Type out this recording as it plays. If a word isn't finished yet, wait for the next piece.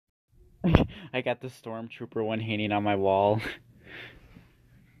I got the Stormtrooper one hanging on my wall.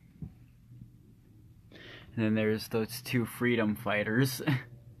 And then there's those two freedom fighters.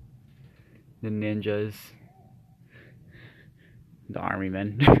 The ninjas. The army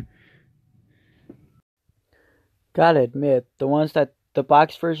men. Gotta admit, the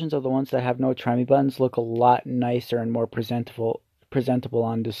box versions of the ones that have no trimmy buttons look a lot nicer and more presentable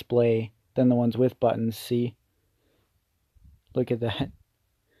on display than the ones with buttons. See? Look at that.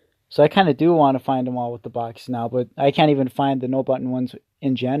 So I kind of do want to find them all with the box now, but I can't even find the no button ones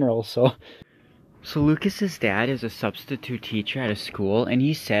in general, so Lucas's dad is a substitute teacher at a school, and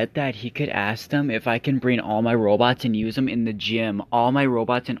he said that he could ask them if I can bring all my robots and use them in the gym. All my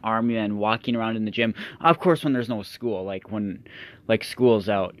robots and army men walking around in the gym. Of course, when there's no school, when school's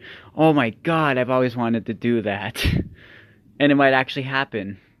out. Oh my god, I've always wanted to do that. And it might actually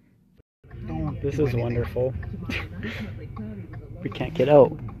happen. This is wonderful. We can't get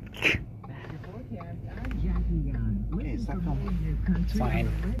out.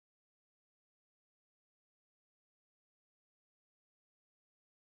 Fine.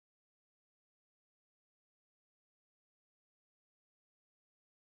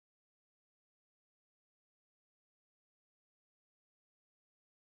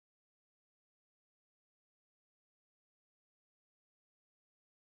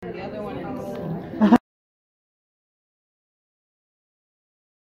 The other one is...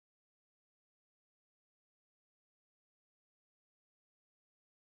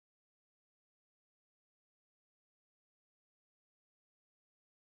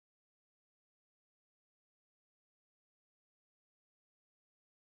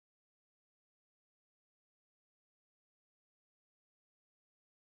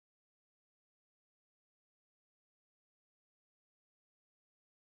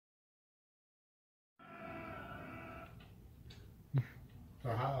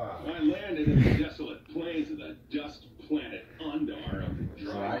 I landed in the desolate plains of the dust planet Undar of the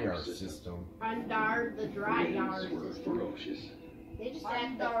Dryar system. Undar, the Dryar system. Ferocious. They just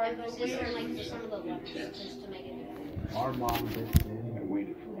add the emphasis on like some of the letters just to make it different. Our mom just I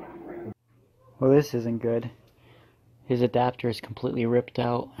waited for my friend. Well, this isn't good. His adapter is completely ripped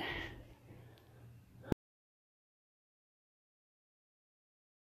out.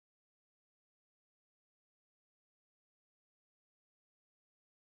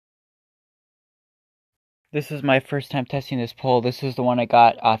 This is my first time testing this pole. This is the one I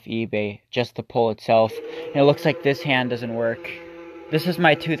got off eBay, just the pole itself. And it looks like this hand doesn't work. This is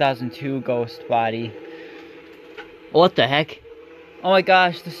my 2002 Ghost body. What the heck? Oh my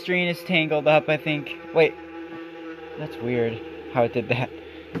gosh, the string is tangled up, I think. Wait, that's weird how it did that.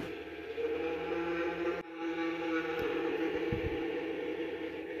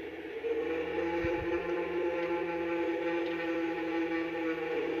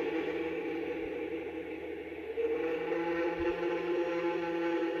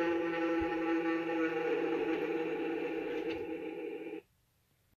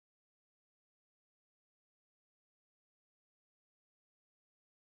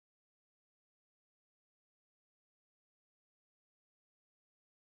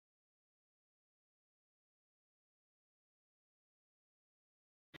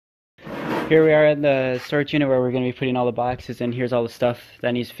 Here we are in the storage unit where we're going to be putting all the boxes, and here's all the stuff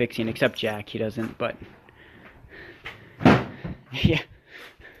that needs fixing, except Jack. He doesn't, but yeah.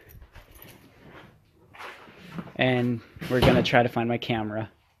 And we're going to try to find my camera.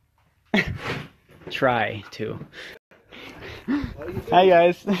 Try to. Hi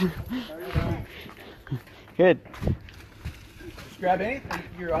guys. Good. Just grab anything.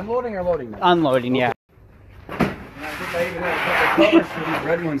 You're unloading or loading now? Unloading, yeah. I think I even have a couple of covers for these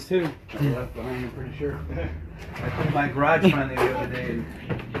red ones too. I left behind, I'm pretty sure. I put in my garage finally the other day. And...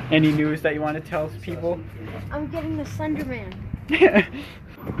 Any news that you want to tell people? I'm getting the Slenderman.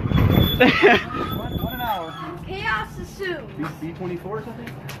 one an hour. Chaos assumed. B-24 or something?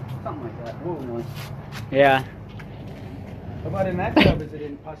 Something like that. Whoa, Yeah. How about in that tub? Is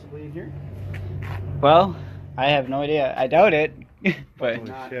it possibly in here? Well, I have no idea. I doubt it. But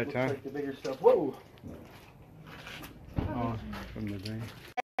Not. Shit, looks like the bigger stuff. Whoa. Oh, from the day.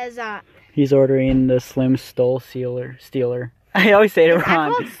 As he's ordering the Slim Stole Stealer. I always say it I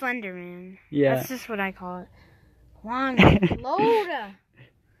wrong. call it Slenderman. Yeah. That's just what I call it. Long load.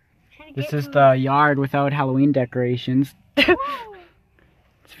 This is the yard without Halloween decorations.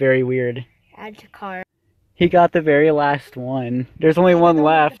 It's very weird. Add to cart. He got the very last one. There's only one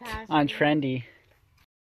left on Trendy.